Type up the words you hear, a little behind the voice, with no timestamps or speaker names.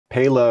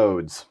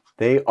Payloads.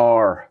 They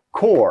are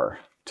core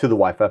to the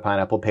Wi-Fi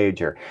Pineapple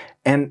pager,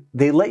 and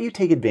they let you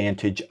take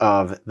advantage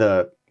of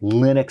the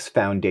Linux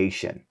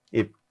foundation.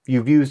 If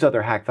you've used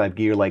other Hack5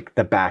 gear like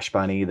the Bash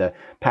Bunny, the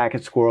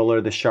Packet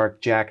Squirreler, the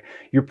Shark Jack,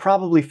 you're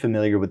probably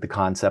familiar with the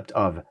concept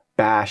of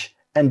Bash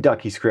and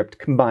Ducky script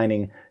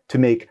combining to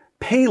make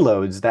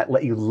payloads that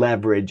let you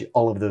leverage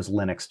all of those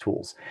Linux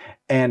tools.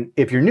 And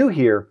if you're new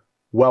here,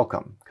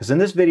 welcome, because in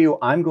this video,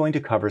 I'm going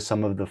to cover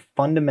some of the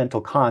fundamental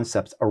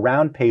concepts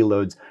around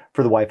payloads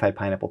for the Wi-Fi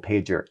Pineapple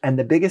pager. And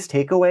the biggest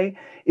takeaway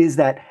is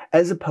that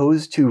as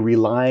opposed to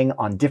relying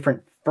on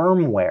different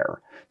firmware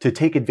to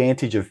take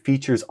advantage of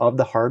features of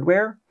the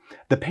hardware,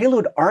 the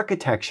payload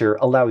architecture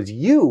allows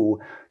you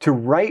to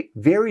write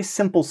very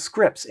simple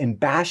scripts in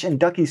Bash and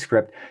Ducky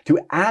script to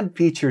add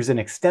features and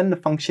extend the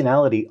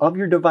functionality of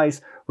your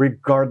device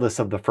regardless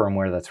of the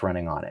firmware that's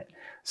running on it.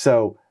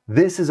 So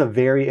this is a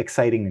very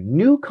exciting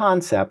new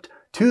concept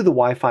to the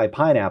Wi-Fi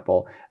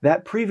Pineapple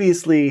that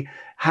previously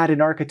had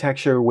an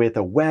architecture with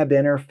a web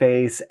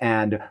interface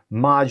and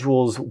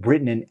modules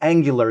written in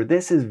Angular.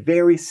 This is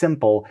very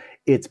simple.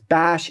 It's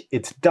Bash,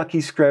 it's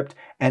Ducky script,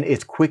 and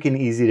it's quick and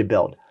easy to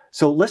build.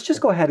 So let's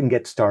just go ahead and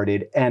get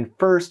started and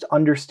first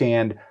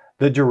understand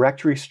the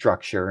directory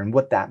structure and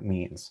what that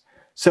means.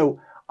 So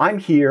I'm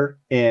here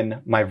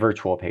in my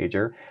virtual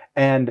pager,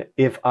 and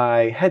if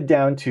I head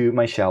down to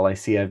my shell, I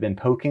see I've been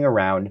poking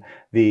around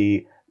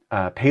the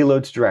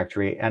payloads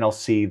directory, and I'll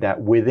see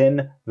that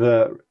within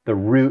the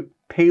root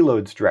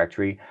payloads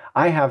directory,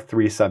 I have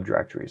three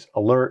subdirectories: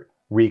 alert,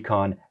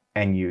 recon,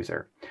 and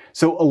user.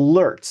 So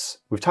alerts,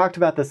 we've talked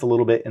about this a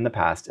little bit in the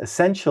past.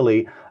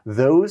 Essentially,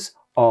 those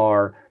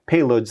are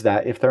payloads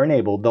that, if they're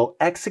enabled, they'll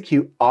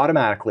execute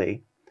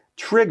automatically,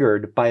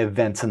 triggered by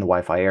events in the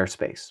Wi-Fi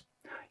airspace.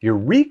 Your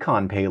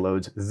recon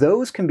payloads,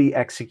 those can be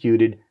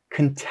executed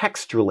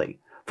contextually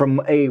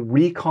from a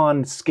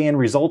recon scan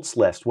results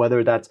list,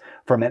 whether that's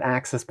from an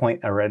access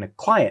point or in a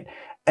client.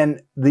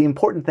 And the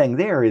important thing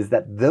there is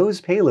that those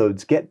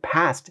payloads get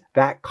past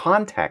that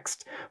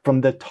context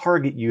from the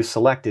target you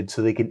selected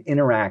so they can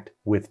interact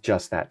with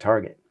just that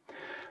target.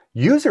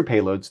 User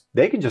payloads,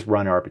 they can just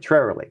run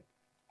arbitrarily.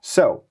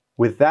 So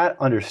with that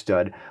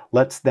understood,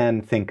 let's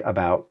then think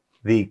about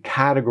the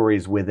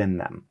categories within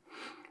them.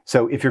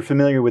 So if you're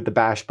familiar with the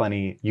Bash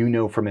Bunny, you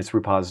know from its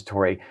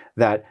repository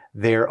that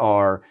there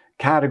are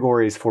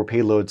categories for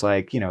payloads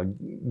like,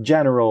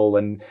 general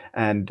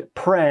and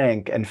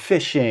prank and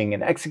phishing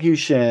and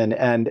execution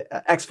and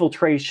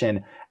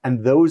exfiltration.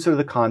 And those are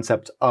the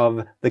concepts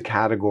of the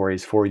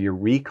categories for your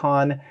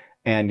recon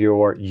and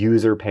your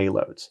user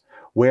payloads.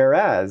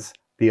 Whereas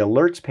the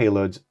alerts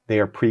payloads, they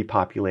are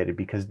pre-populated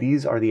because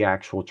these are the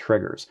actual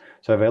triggers.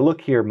 So if I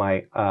look here,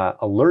 my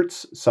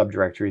alerts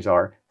subdirectories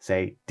are,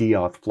 say,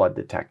 DAuth flood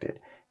detected,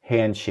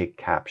 handshake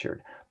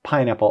captured,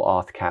 pineapple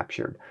auth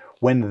captured.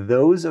 When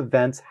those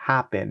events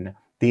happen,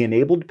 the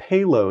enabled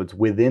payloads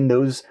within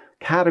those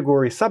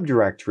category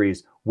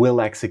subdirectories will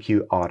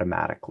execute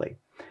automatically.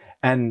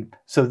 And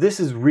so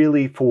this is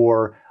really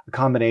for a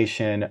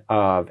combination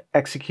of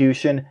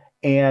execution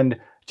and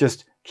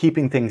just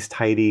keeping things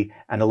tidy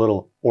and a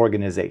little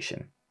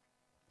organization.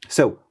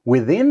 So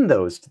within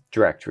those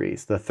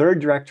directories, the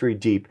third directory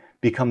deep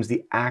becomes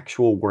the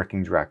actual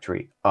working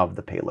directory of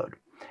the payload.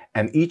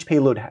 And each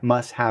payload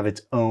must have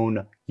its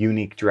own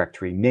unique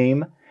directory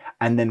name.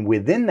 And then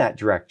within that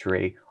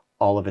directory,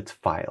 all of its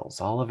files,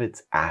 all of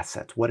its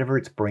assets, whatever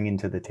it's bringing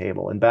to the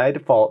table. And by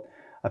default,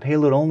 a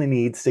payload only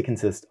needs to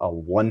consist of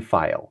one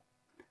file,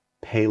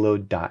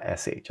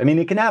 payload.sh. I mean,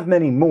 it can have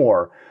many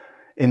more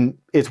in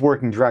its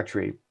working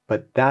directory,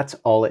 but that's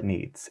all it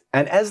needs.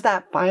 And as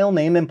that file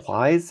name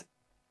implies,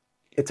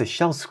 it's a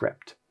shell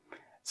script.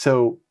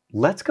 So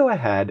let's go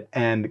ahead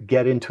and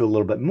get into a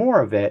little bit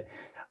more of it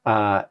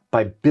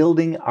by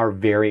building our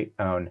very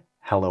own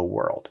hello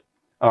world.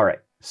 All right,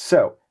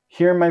 so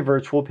here in my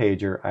virtual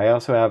pager, I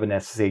also have an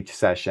SSH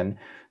session,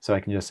 so I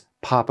can just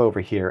pop over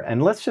here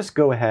and let's just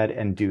go ahead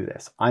and do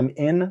this. I'm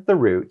in the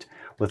root.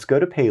 Let's go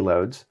to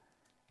payloads.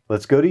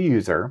 Let's go to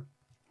user.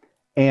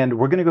 And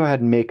we're going to go ahead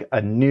and make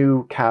a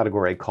new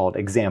category called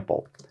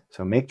example.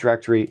 So make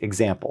directory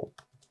example.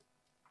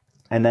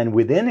 And then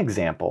within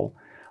example,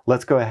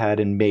 let's go ahead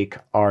and make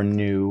our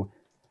new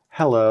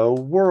hello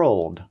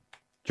world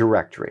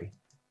directory.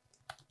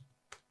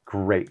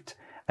 Great.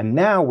 And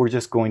now we're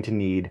just going to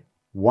need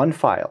one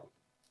file,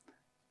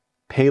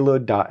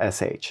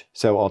 payload.sh.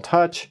 So I'll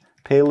touch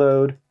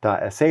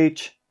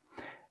payload.sh.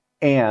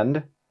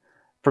 And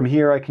from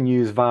here I can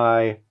use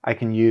Vi, I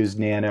can use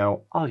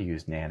nano, I'll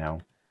use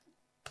nano.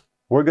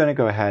 We're going to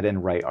go ahead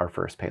and write our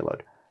first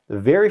payload. The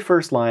very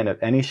first line of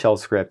any shell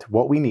script,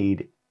 what we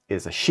need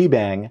is a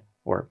shebang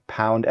or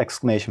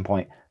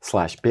 !bin/bash.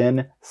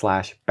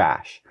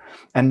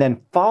 And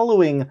then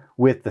following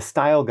with the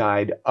style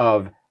guide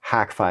of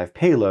Hack5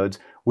 payloads,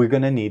 we're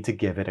going to need to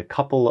give it a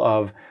couple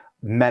of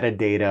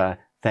metadata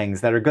things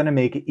that are going to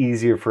make it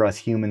easier for us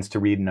humans to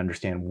read and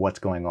understand what's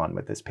going on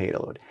with this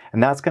payload.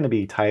 And that's going to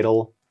be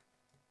title,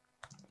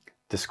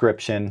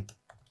 description,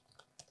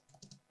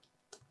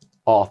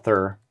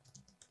 author,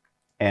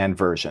 and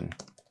version.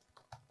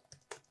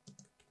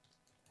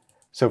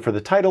 So for the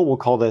title, we'll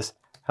call this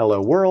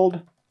Hello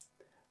World.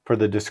 For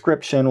the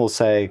description, we'll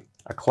say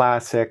a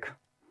classic.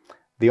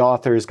 The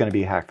author is going to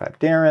be Hack5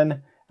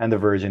 Darren, and the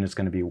version is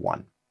going to be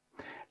 1.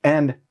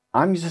 And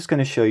I'm just going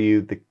to show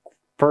you the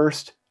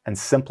first and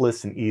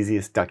simplest and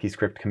easiest Ducky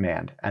script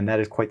command, and that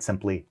is quite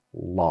simply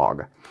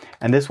log.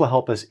 And this will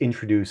help us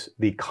introduce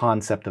the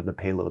concept of the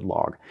payload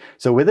log.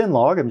 So within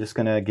log, I'm just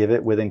going to give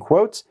it within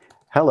quotes,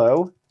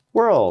 hello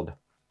world.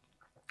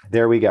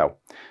 There we go.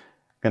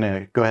 I'm going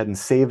to go ahead and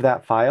save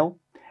that file.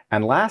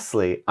 And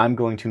lastly, I'm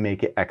going to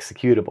make it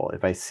executable.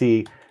 If I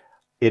see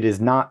it is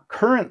not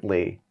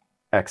currently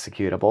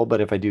executable,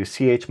 but if I do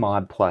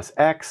chmod plus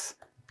x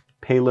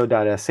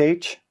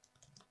payload.sh,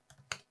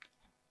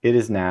 it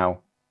is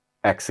now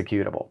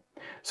executable.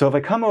 So if I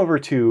come over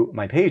to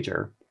my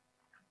pager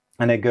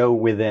and I go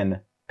within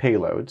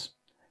payloads,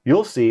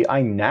 you'll see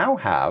I now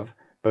have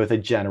both a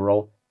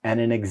general and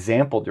an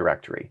example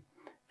directory.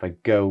 If I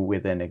go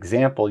within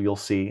example, you'll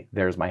see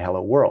there's my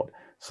hello world.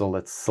 So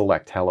let's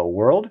select hello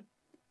world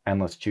and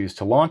let's choose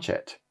to launch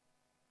it.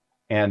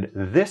 And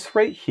this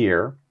right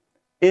here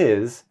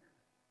is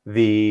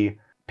the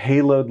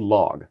payload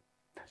log.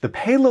 The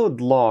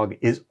payload log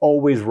is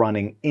always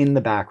running in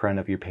the background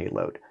of your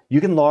payload. You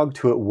can log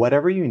to it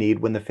whatever you need.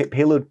 When the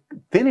payload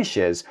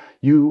finishes,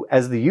 you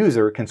as the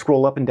user can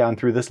scroll up and down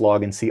through this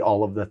log and see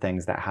all of the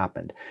things that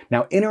happened.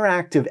 Now,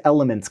 interactive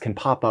elements can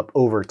pop up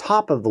over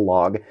top of the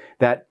log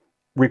that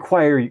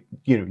require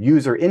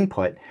user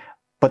input,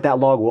 but that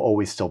log will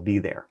always still be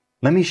there.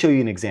 Let me show you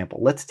an example.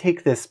 Let's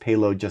take this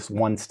payload just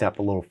one step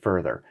a little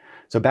further.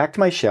 So back to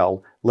my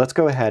shell, let's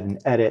go ahead and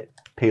edit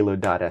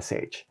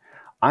payload.sh.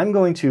 I'm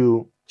going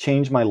to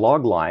change my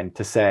log line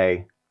to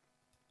say,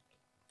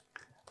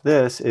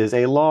 this is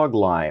a log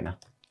line.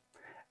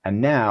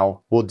 And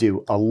now we'll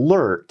do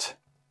alert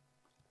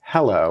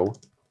hello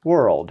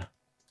world.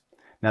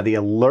 Now the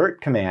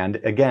alert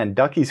command, again,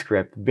 Ducky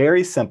script,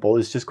 very simple,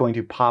 is just going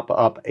to pop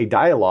up a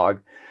dialog,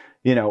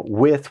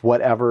 with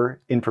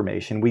whatever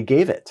information we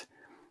gave it.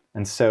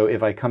 And so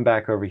if I come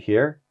back over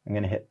here, I'm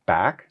going to hit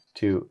back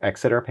to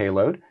exit our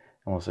payload,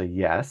 and we'll say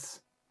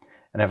yes.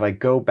 And if I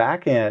go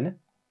back in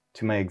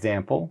to my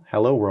example,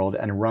 hello world,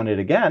 and run it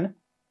again,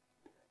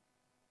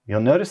 you'll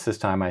notice this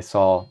time I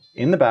saw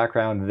in the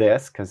background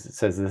this, because it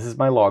says this is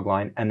my log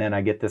line, and then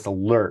I get this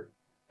alert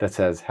that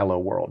says hello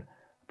world.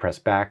 Press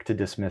back to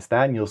dismiss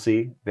that, and you'll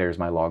see there's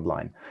my log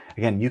line.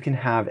 Again, you can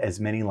have as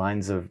many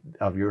lines of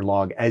your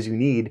log as you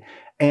need,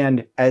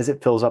 and as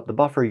it fills up the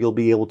buffer, you'll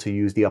be able to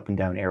use the up and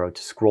down arrow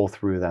to scroll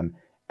through them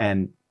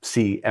and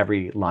see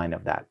every line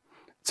of that.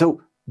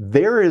 So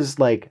there is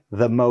like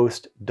the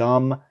most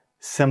dumb,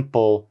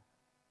 simple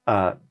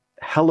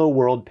hello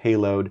world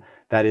payload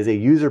that is a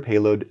user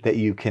payload that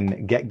you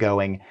can get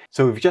going.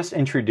 So we've just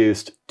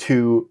introduced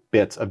 2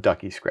 bits of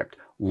Ducky script,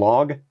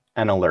 log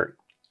and alert.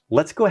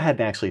 Let's go ahead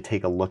and actually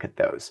take a look at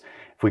those.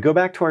 If we go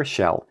back to our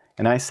shell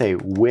and I say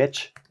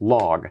which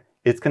log,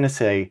 it's going to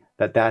say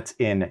that that's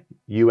in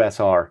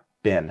USR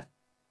bin.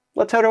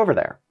 Let's head over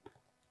there.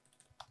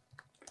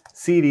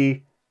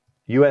 CD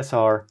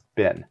USR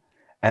bin.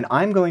 And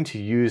I'm going to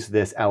use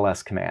this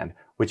ls command,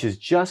 which is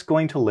just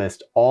going to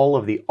list all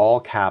of the all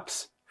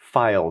caps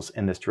files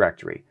in this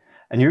directory.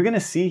 And you're going to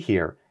see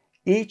here,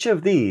 each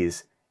of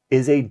these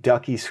is a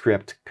Ducky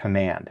script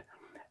command.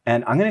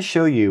 And I'm going to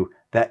show you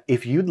that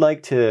if you'd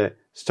like to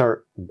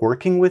start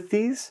working with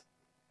these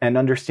and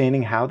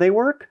understanding how they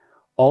work,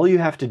 all you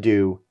have to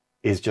do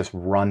is just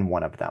run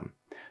one of them.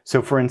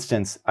 So for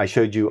instance, I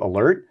showed you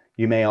alert.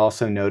 You may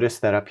also notice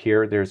that up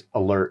here there's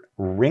alert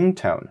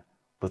ringtone.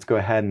 Let's go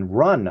ahead and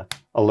run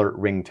alert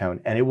ringtone,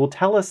 and it will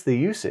tell us the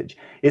usage.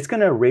 It's going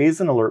to raise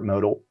an alert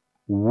modal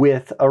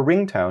with a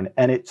ringtone,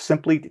 and it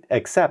simply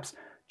accepts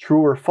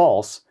true or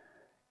false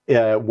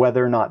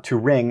whether or not to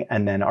ring,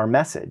 and then our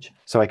message.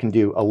 So I can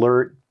do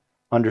alert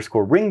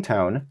underscore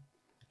ringtone,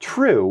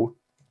 true,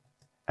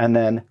 and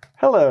then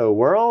hello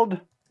world.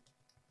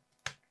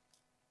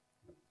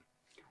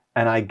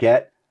 And I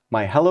get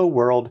my hello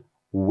world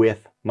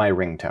with my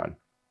ringtone.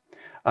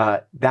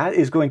 That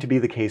is going to be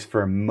the case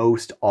for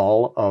most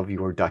all of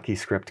your Ducky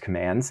script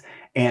commands.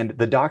 And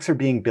the docs are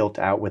being built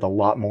out with a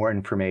lot more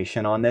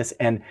information on this.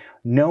 And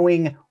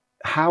knowing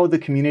how the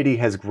community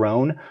has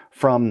grown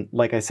from,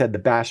 like I said, the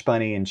Bash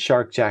Bunny and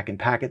Shark Jack and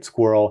Packet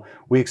Squirrel,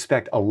 we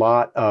expect a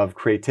lot of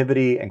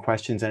creativity and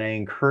questions, and I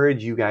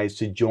encourage you guys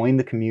to join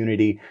the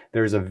community.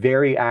 There's a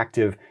very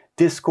active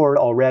Discord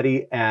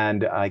already,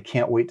 and I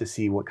can't wait to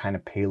see what kind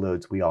of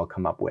payloads we all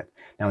come up with.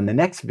 Now in the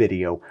next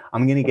video,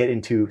 I'm going to get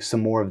into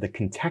some more of the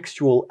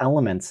contextual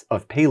elements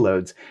of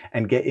payloads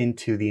and get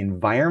into the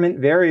environment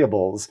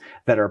variables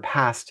that are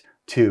passed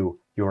to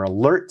your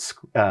alerts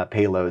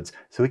payloads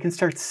so we can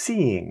start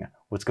seeing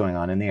what's going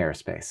on in the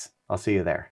airspace. I'll see you there.